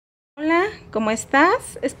Hola, ¿cómo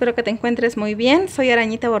estás? Espero que te encuentres muy bien. Soy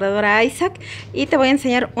Arañita bordadora Aaisaac y te voy a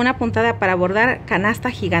enseñar una puntada para bordar canasta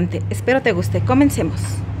gigante. Espero te guste. Comencemos.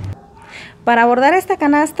 Para bordar esta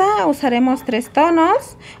canasta usaremos 3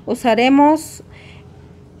 tonos. Usaremos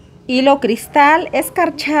hilo cristal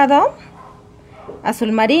escarchado,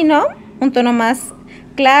 azul marino, un tono más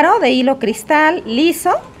claro de hilo cristal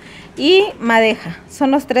liso y madeja. Son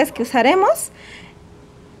los 3 que usaremos.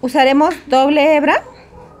 Usaremos doble hebra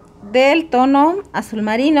del tono azul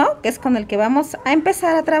marino, que es con el que vamos a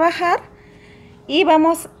empezar a trabajar, y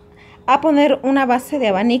vamos a poner una base de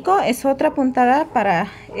abanico. Es otra puntada para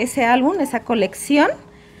ese álbum, esa colección.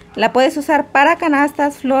 La puedes usar para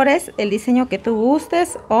canastas, flores, el diseño que tú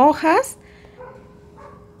gustes, hojas.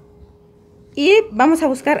 Y vamos a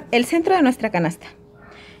buscar el centro de nuestra canasta.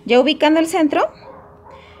 Ya ubicando el centro,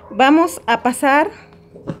 vamos a pasar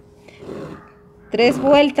 3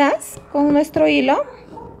 vueltas con nuestro hilo.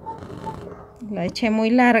 La eché muy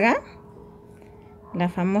larga, la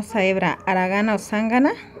famosa hebra aragana o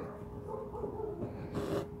zángana.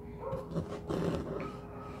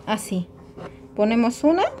 Así, ponemos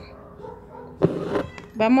una,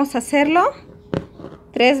 vamos a hacerlo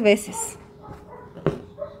 3 veces,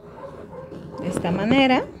 de esta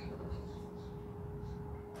manera.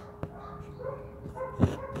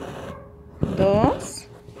 2,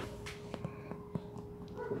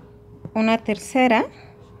 una tercera.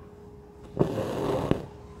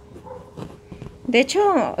 De hecho,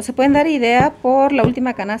 se pueden dar idea por la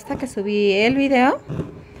última canasta que subí el video.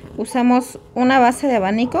 Usamos una base de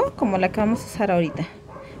abanico como la que vamos a usar ahorita.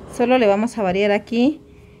 Solo le vamos a variar aquí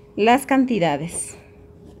las cantidades.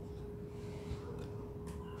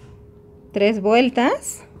 3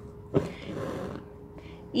 vueltas.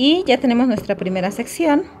 Y ya tenemos nuestra primera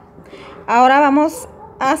sección. Ahora vamos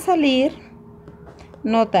a salir.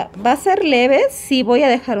 Nota, va a ser leve, sí voy a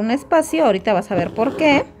dejar un espacio, ahorita vas a ver por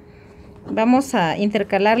qué. Vamos a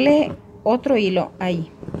intercalarle otro hilo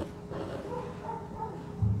ahí.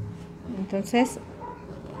 Entonces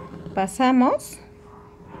pasamos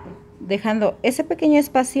dejando ese pequeño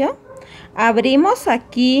espacio, abrimos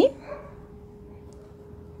aquí.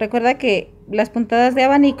 Recuerda que las puntadas de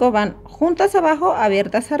abanico van juntas abajo,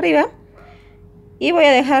 abiertas arriba, y voy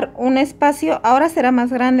a dejar un espacio. Ahora será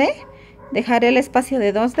más grande. Dejaré el espacio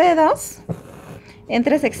de 2 dedos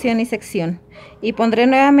entre sección y sección, y pondré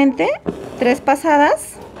nuevamente 3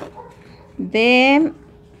 pasadas de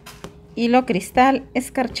hilo cristal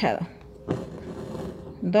escarchado.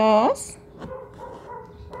 2,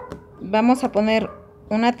 vamos a poner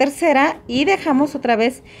una tercera y dejamos otra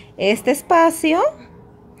vez este espacio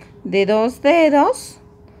de 2 dedos,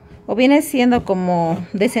 o viene siendo como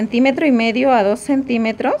de 1,5 cm a 2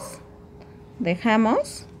 centímetros.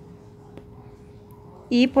 Dejamos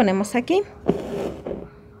y ponemos aquí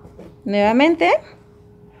nuevamente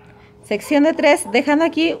sección de 3, dejando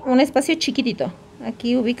aquí un espacio chiquitito.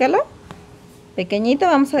 Aquí ubícalo, pequeñito.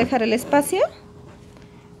 Vamos a dejar el espacio.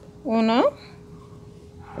 1,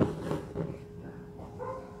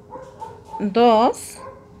 2,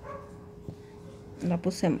 la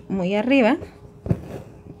puse muy arriba,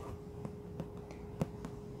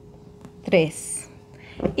 3,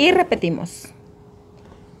 y repetimos.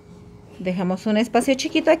 Dejamos un espacio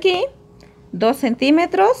chiquito aquí, 2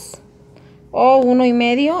 centímetros o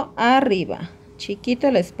 1,5 arriba. Chiquito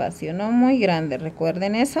el espacio, no muy grande,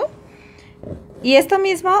 recuerden eso. Y esto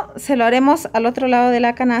mismo se lo haremos al otro lado de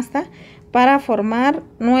la canasta para formar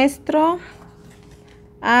nuestro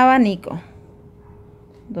abanico.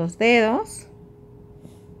 2 dedos.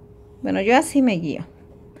 Bueno, yo así me guío.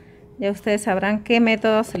 Ya ustedes sabrán qué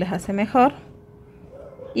método se les hace mejor.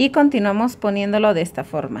 Y continuamos poniéndolo de esta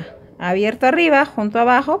forma. Abierto arriba, junto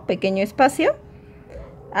abajo, pequeño espacio,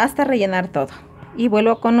 hasta rellenar todo. Y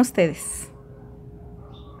vuelvo con ustedes.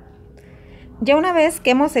 Ya una vez que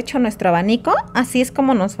hemos hecho nuestro abanico, así es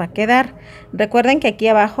como nos va a quedar. Recuerden que aquí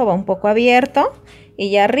abajo va un poco abierto y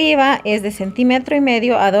ya arriba es de 1,5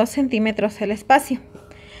 cm a 2 centímetros el espacio.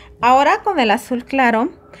 Ahora con el azul claro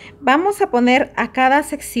vamos a poner a cada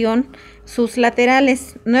sección sus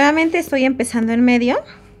laterales. Nuevamente estoy empezando en medio.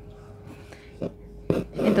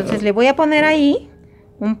 Entonces le voy a poner ahí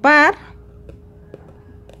un par,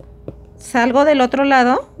 salgo del otro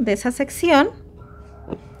lado de esa sección,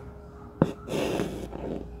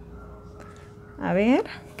 a ver,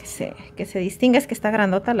 que se distinga, es que está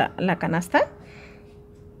grandota la canasta.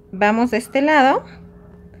 Vamos de este lado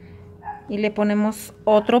y le ponemos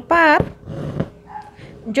otro par.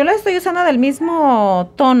 Yo lo estoy usando del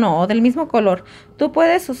mismo tono o del mismo color. Tú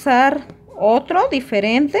puedes usar otro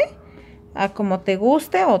diferente a como te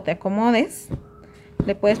guste o te acomodes.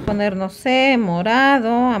 Le puedes poner, no sé,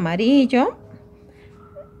 morado, amarillo.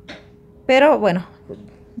 Pero bueno,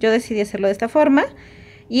 yo decidí hacerlo de esta forma.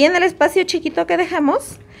 Y en el espacio chiquito que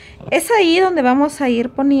dejamos, es ahí donde vamos a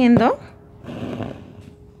ir poniendo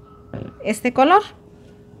este color.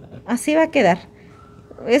 Así va a quedar.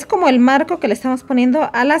 Es como el marco que le estamos poniendo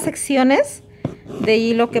a las secciones de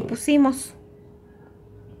hilo que pusimos.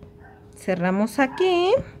 Cerramos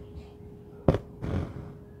aquí.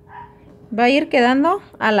 Va a ir quedando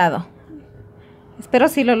al lado. Espero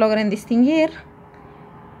si lo logren distinguir.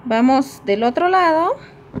 Vamos del otro lado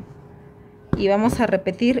y vamos a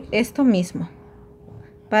repetir esto mismo.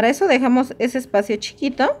 Para eso dejamos ese espacio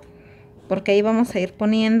chiquito, porque ahí vamos a ir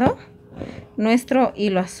poniendo nuestro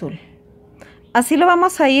hilo azul. Así lo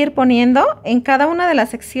vamos a ir poniendo en cada una de las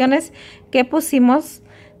secciones que pusimos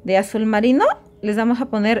de azul marino. Les vamos a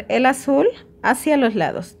poner el azul hacia los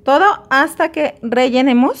lados. Todo hasta que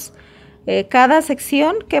rellenemos cada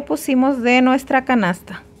sección que pusimos de nuestra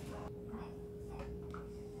canasta.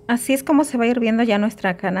 Así es como se va a ir viendo ya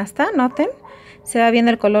nuestra canasta. Noten, se va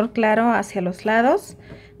viendo el color claro hacia los lados.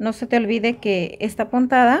 No se te olvide que esta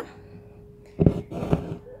puntada,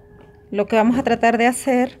 lo que vamos a tratar de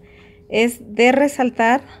hacer es de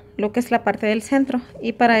resaltar lo que es la parte del centro,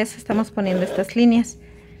 y para eso estamos poniendo estas líneas.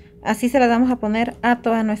 Así se las vamos a poner a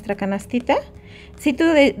toda nuestra canastita. Si tu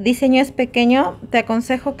diseño es pequeño, te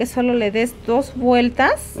aconsejo que solo le des 2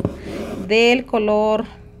 vueltas del color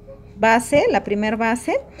base, la primera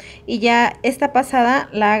base, y ya esta pasada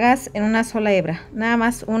la hagas en una sola hebra, nada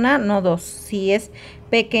más una, no 2, si es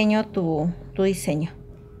pequeño tu diseño.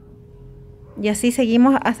 Y así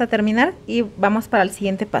seguimos hasta terminar y vamos para el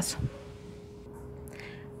siguiente paso.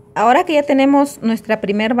 Ahora que ya tenemos nuestra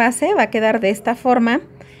primera base, va a quedar de esta forma.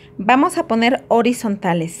 Vamos a poner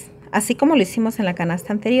horizontales, así como lo hicimos en la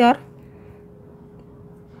canasta anterior,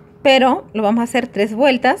 pero lo vamos a hacer 3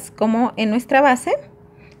 vueltas como en nuestra base,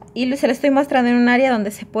 y se lo estoy mostrando en un área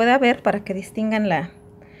donde se pueda ver para que distingan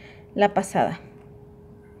la pasada.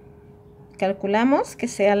 Calculamos que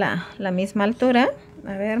sea la misma altura.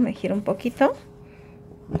 A ver, me giro un poquito.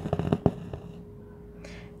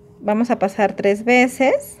 Vamos a pasar 3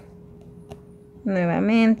 veces.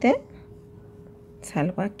 Nuevamente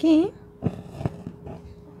salgo aquí,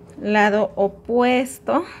 lado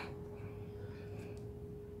opuesto,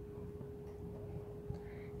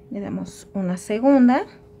 le damos una segunda.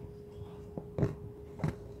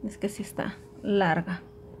 Es que sí está larga,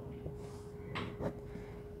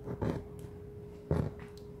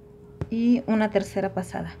 y una tercera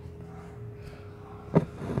pasada.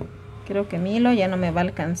 Creo que mi hilo ya no me va a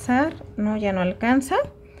alcanzar. No, ya no alcanza.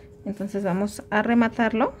 Entonces vamos a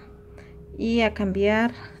rematarlo y a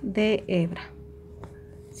cambiar de hebra.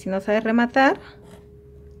 Si no sabes rematar,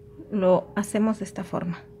 lo hacemos de esta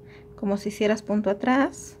forma, como si hicieras punto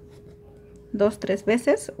atrás, 2, 3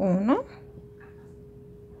 veces, 1,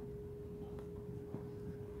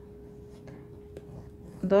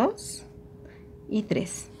 2 y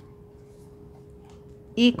 3,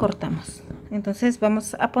 y cortamos. Entonces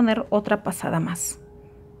vamos a poner otra pasada más.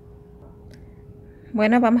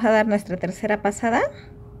 Bueno, vamos a dar nuestra tercera pasada.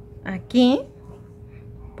 Aquí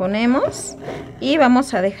ponemos y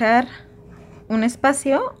vamos a dejar un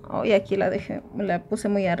espacio. Hoy aquí la dejé, la puse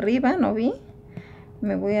muy arriba, no vi.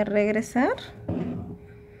 Me voy a regresar.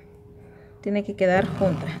 Tiene que quedar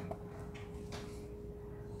junta.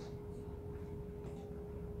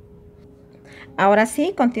 Ahora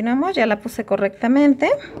sí, continuamos. Ya la puse correctamente.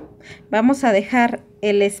 Vamos a dejar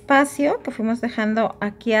el espacio que fuimos dejando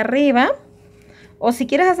aquí arriba. O si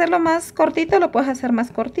quieres hacerlo más cortito, lo puedes hacer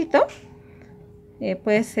más cortito.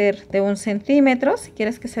 Puede ser de 1 centímetro, si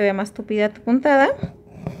quieres que se vea más tupida tu puntada.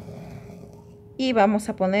 Y vamos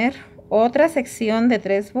a poner otra sección de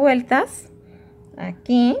 3 vueltas.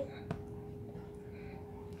 Aquí.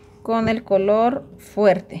 Con el color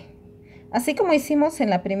fuerte. Así como hicimos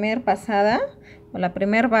en la primera pasada, o la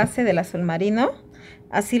primera base del azul marino.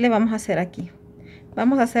 Así le vamos a hacer aquí.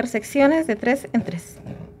 Vamos a hacer secciones de 3 en 3.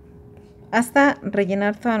 Hasta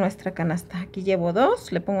rellenar toda nuestra canasta. Aquí llevo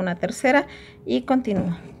 2, le pongo una tercera y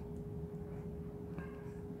continúo.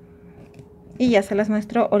 Y ya se las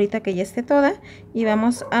muestro ahorita que ya esté toda. Y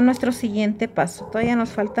vamos a nuestro siguiente paso. Todavía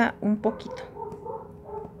nos falta un poquito.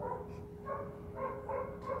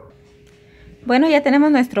 Bueno, ya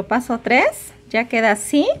tenemos nuestro paso 3. Ya queda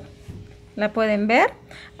así. La pueden ver.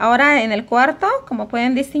 Ahora en el cuarto, como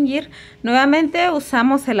pueden distinguir, nuevamente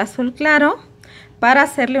usamos el azul claro para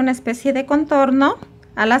hacerle una especie de contorno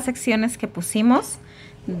a las secciones que pusimos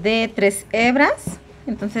de 3 hebras.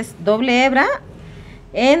 Entonces doble hebra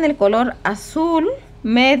en el color azul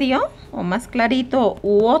medio o más clarito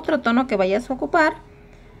u otro tono que vayas a ocupar.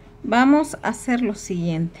 vamos a hacer lo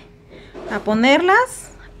siguiente, a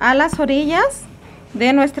ponerlas a las orillas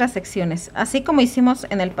de nuestras secciones, así como hicimos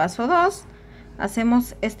en el paso 2,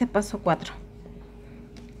 hacemos este paso 4.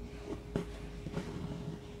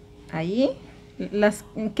 Ahí las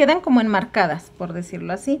quedan como enmarcadas, por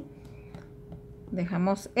decirlo así.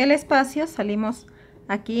 Dejamos el espacio, salimos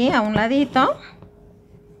aquí a un ladito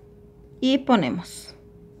y ponemos.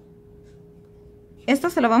 Esto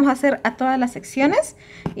se lo vamos a hacer a todas las secciones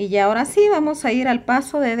y ya ahora sí vamos a ir al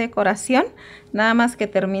paso de decoración. Nada más que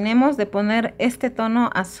terminemos de poner este tono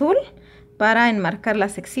azul para enmarcar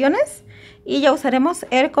las secciones y ya usaremos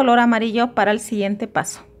el color amarillo para el siguiente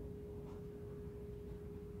paso.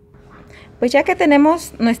 Pues ya que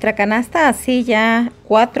tenemos nuestra canasta así ya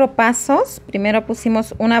 4 pasos, primero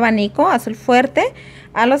pusimos un abanico azul fuerte,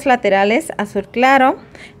 a los laterales azul claro,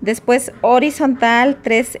 después horizontal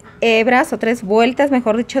 3 hebras o 3 vueltas,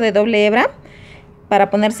 mejor dicho, de doble hebra para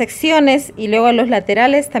poner secciones, y luego a los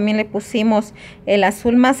laterales también le pusimos el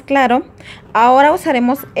azul más claro. Ahora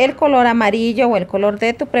usaremos el color amarillo o el color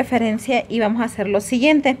de tu preferencia y vamos a hacer lo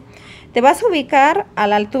siguiente. Te vas a ubicar a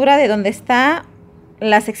la altura de donde está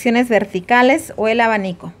las secciones verticales o el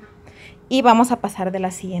abanico y vamos a pasar de la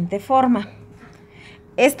siguiente forma.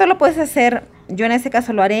 Esto lo puedes hacer, yo en este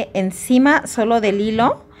caso lo haré encima solo del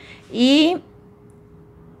hilo y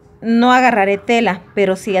no agarraré tela,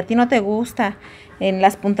 pero si a ti no te gusta en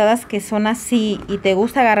las puntadas que son así y te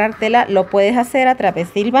gusta agarrar tela, lo puedes hacer a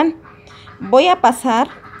través de hilván. Voy a pasar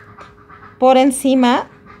por encima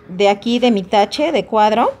de aquí de mi tache de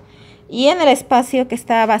cuadro y en el espacio que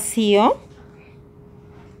está vacío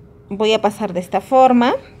voy a pasar de esta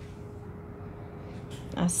forma,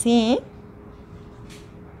 así.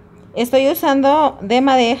 Estoy usando de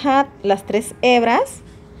madeja las 3 hebras.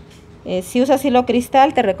 Si usas hilo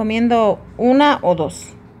cristal te recomiendo 1 o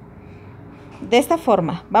 2. De esta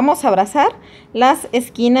forma vamos a abrazar las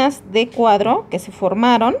esquinas de cuadro que se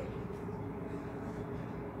formaron,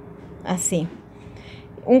 así.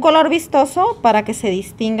 Un color vistoso para que se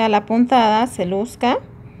distinga la puntada, se luzca.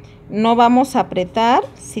 No vamos a apretar,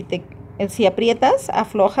 si aprietas,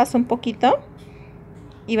 aflojas un poquito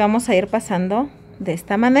y vamos a ir pasando de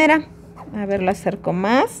esta manera. A ver, lo acerco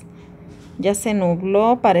más. Ya se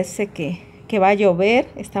nubló, parece que va a llover.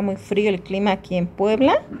 Está muy frío el clima aquí en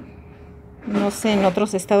Puebla. No sé en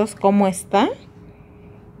otros estados cómo está,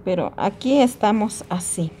 pero aquí estamos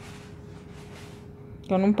así,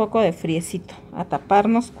 con un poco de friecito. A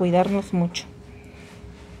taparnos, cuidarnos mucho.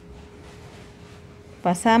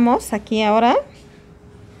 Pasamos aquí ahora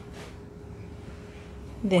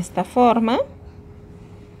de esta forma.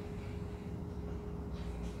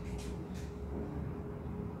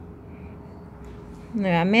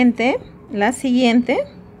 Nuevamente la siguiente,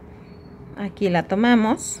 aquí la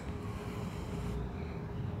tomamos.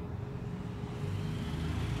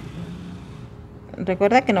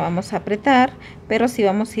 Recuerda que no vamos a apretar, pero sí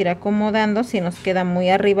vamos a ir acomodando. Si nos queda muy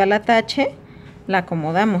arriba la tache, la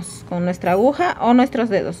acomodamos con nuestra aguja o nuestros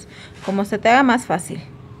dedos, como se te haga más fácil.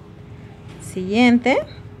 Siguiente.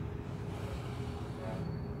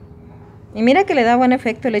 Y mira que le da buen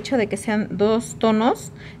efecto el hecho de que sean 2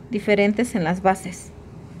 tonos diferentes en las bases.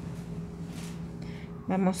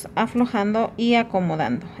 Vamos aflojando y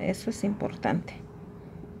acomodando, eso es importante.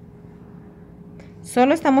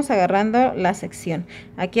 Solo estamos agarrando la sección.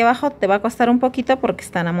 Aquí abajo te va a costar un poquito porque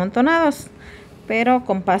están amontonados, pero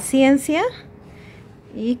con paciencia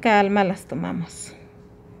y calma las tomamos.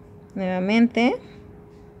 Nuevamente,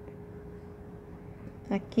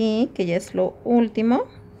 aquí que ya es lo último,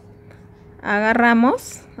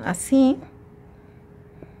 agarramos así.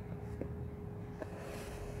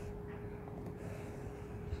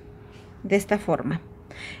 De esta forma.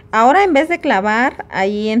 Ahora, en vez de clavar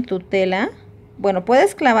ahí en tu tela, bueno,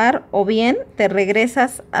 puedes clavar o bien te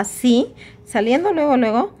regresas así, saliendo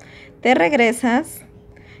luego, te regresas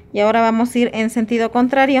y ahora vamos a ir en sentido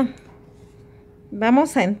contrario.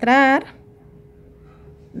 Vamos a entrar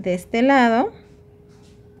de este lado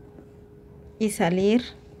y salir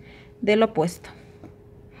del opuesto,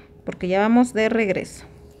 porque ya vamos de regreso.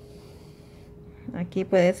 Aquí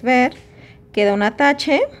puedes ver, queda un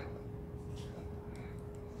tache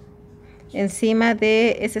encima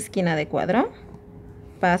de esa esquina de cuadro.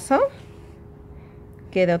 Paso,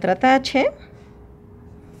 queda otra tache,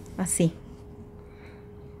 así.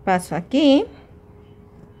 Paso aquí.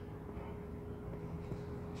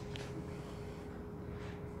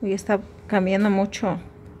 Y está cambiando mucho,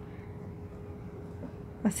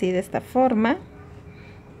 así de esta forma.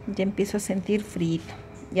 Ya empiezo a sentir frío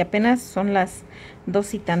y apenas son las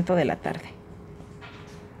 2 y tanto de la tarde.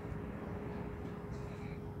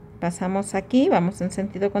 pasamos aquí, vamos en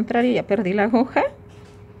sentido contrario, ya perdí la aguja.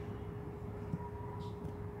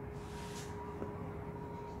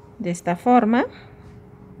 De esta forma.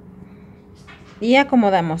 Y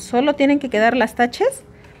acomodamos. Solo tienen que quedar las taches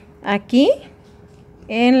aquí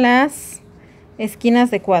en las esquinas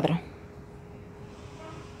de cuadro.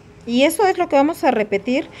 Y eso es lo que vamos a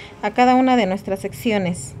repetir a cada una de nuestras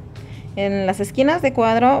secciones. En las esquinas de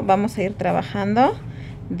cuadro vamos a ir trabajando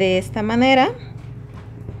de esta manera.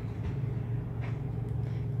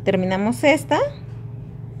 Terminamos esta,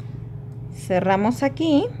 cerramos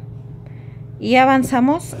aquí y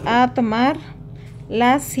avanzamos a tomar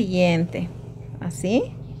la siguiente.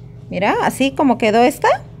 Así, mira, así como quedó esta,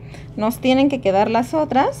 nos tienen que quedar las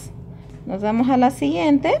otras. Nos vamos a la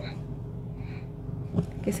siguiente,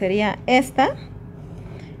 que sería esta,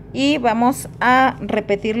 y vamos a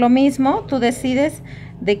repetir lo mismo. Tú decides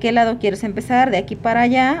de qué lado quieres empezar, de aquí para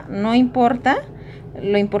allá, no importa.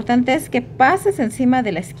 Lo importante es que pases encima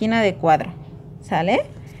de la esquina de cuadro, ¿sale?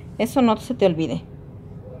 Eso no se te olvide.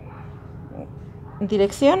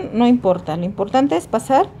 Dirección no importa, lo importante es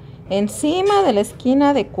pasar encima de la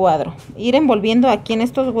esquina de cuadro, ir envolviendo aquí en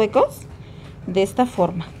estos huecos de esta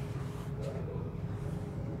forma.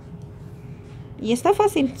 Y está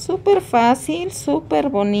fácil, súper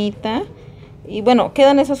bonita. Y bueno,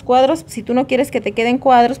 quedan esos cuadros. Si tú no quieres que te queden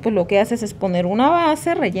cuadros, pues lo que haces es poner una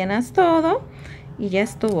base, rellenas todo y ya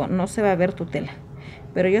estuvo, no se va a ver tu tela.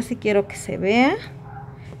 Pero yo sí quiero que se vea,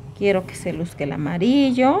 quiero que se luzca el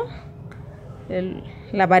amarillo,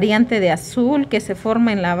 la variante de azul que se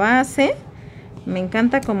forma en la base. Me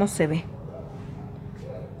encanta cómo se ve.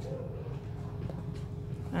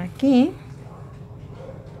 Aquí,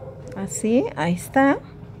 así, ahí está.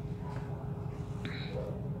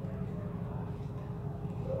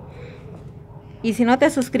 Y si no te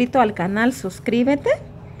has suscrito al canal, suscríbete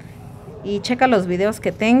y checa los videos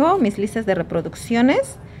que tengo, mis listas de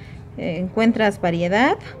reproducciones. Encuentras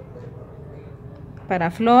variedad para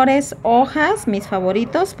flores, hojas, mis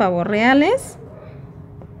favoritos, pavos reales.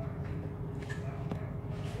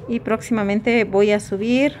 Y próximamente voy a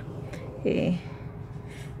subir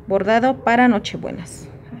bordado para Nochebuenas.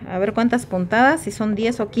 A ver cuántas puntadas, si son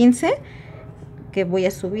 10 o 15 que voy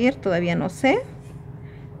a subir, todavía no sé.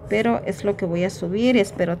 Pero es lo que voy a subir y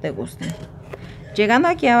espero te gusten. Llegando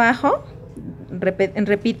aquí abajo,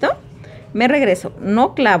 repito, me regreso,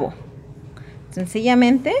 no clavo,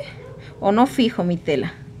 sencillamente, o no fijo mi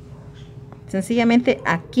tela. Sencillamente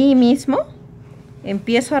aquí mismo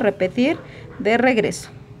empiezo a repetir de regreso.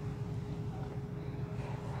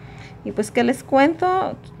 Y pues que les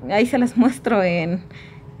cuento, ahí se las muestro en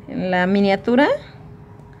la miniatura.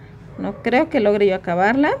 No creo que logre yo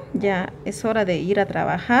acabarla, ya es hora de ir a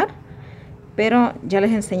trabajar, pero ya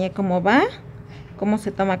les enseñé cómo va, cómo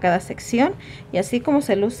se toma cada sección y así como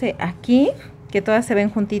se luce aquí, que todas se ven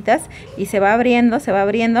juntitas y se va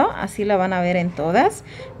abriendo, así la van a ver en todas.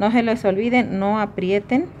 No se les olviden, no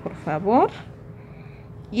aprieten, por favor.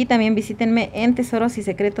 Y también visítenme en Tesoros y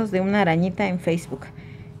Secretos de una Arañita en Facebook.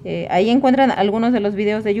 Ahí encuentran algunos de los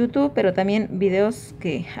videos de YouTube, pero también videos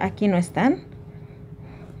que aquí no están,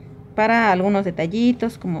 para algunos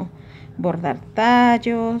detallitos como bordar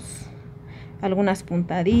tallos, algunas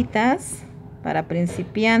puntaditas para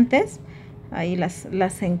principiantes. Ahí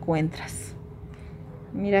las encuentras.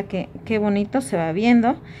 Mira qué bonito se va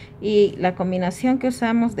viendo, y la combinación que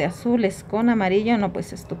usamos de azules con amarillo, no,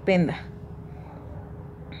 pues estupenda.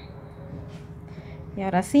 Y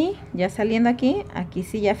ahora sí, ya saliendo aquí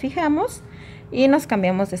sí ya fijamos y nos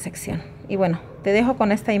cambiamos de sección. Y bueno, te dejo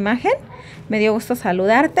con esta imagen. Me dio gusto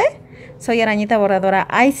saludarte. Soy Arañita Bordadora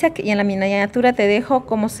Aaisaac y en la miniatura te dejo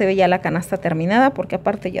cómo se ve ya la canasta terminada, porque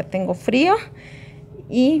aparte ya tengo frío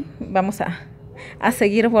y vamos a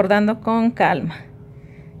seguir bordando con calma.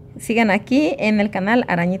 Sigan aquí en el canal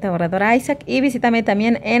Arañita Bordadora Aaisaac y visítame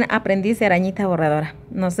también en Aprendiz de Arañita Bordadora.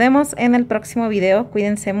 Nos vemos en el próximo video.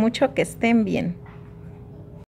 Cuídense mucho, que estén bien.